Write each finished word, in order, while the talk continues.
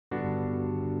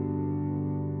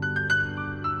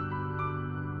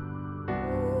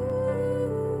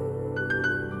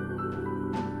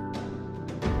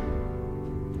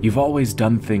You've always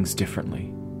done things differently,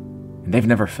 and they've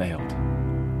never failed.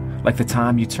 Like the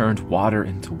time you turned water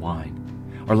into wine,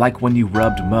 or like when you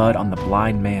rubbed mud on the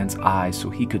blind man's eyes so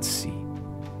he could see,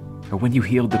 or when you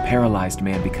healed the paralyzed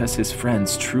man because his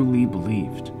friends truly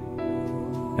believed,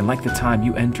 and like the time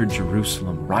you entered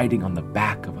Jerusalem riding on the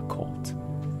back of a colt.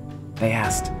 They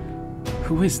asked,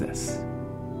 "Who is this?"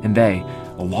 And they,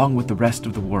 along with the rest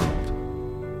of the world,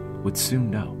 would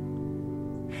soon know.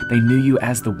 They knew you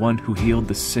as the one who healed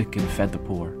the sick and fed the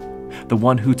poor, the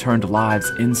one who turned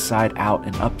lives inside out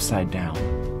and upside down,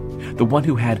 the one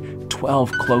who had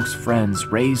 12 close friends,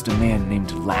 raised a man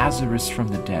named Lazarus from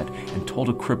the dead, and told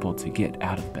a cripple to get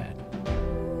out of bed.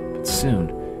 But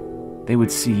soon, they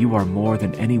would see you are more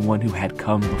than anyone who had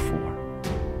come before.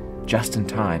 Just in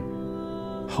time,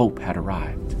 hope had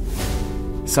arrived.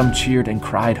 Some cheered and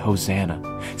cried, "Hosanna!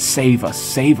 Save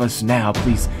us now,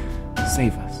 please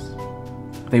save us."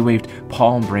 They waved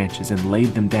palm branches and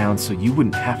laid them down so you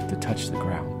wouldn't have to touch the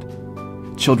ground.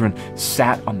 Children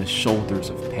sat on the shoulders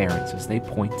of parents as they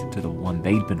pointed to the one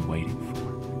they'd been waiting for.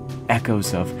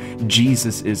 Echoes of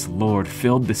 "Jesus is Lord"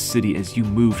 filled the city as you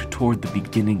moved toward the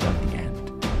beginning of the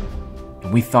end.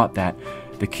 And we thought that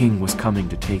the king was coming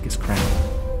to take his crown.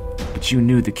 But you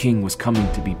knew the king was coming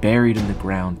to be buried in the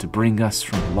ground to bring us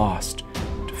from lost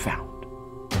to found.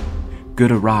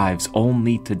 Good arrives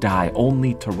only to die,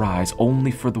 only to rise,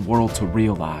 only for the world to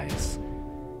realize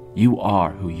you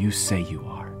are who you say you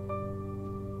are.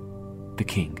 The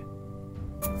King.